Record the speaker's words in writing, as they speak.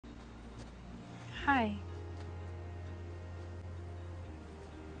Hi.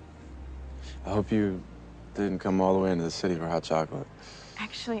 I hope you didn't come all the way into the city for hot chocolate.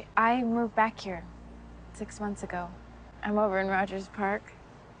 Actually, I moved back here 6 months ago. I'm over in Rogers Park.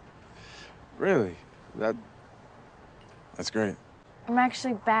 Really? That's great. I'm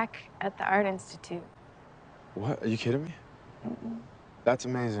actually back at the Art Institute. What? Are you kidding me? That's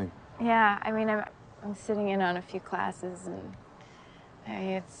amazing. Yeah, I mean, I'm sitting in on a few classes, and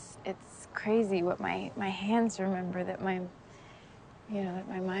it's crazy what my hands remember that that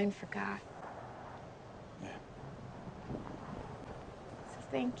my mind forgot. Yeah. So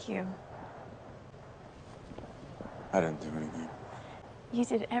thank you. I didn't do anything. You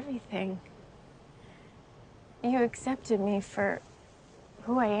did everything. You accepted me for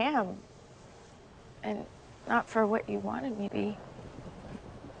who I am, and not for what you wanted me to be.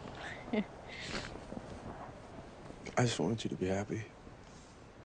 I just wanted you to be happy.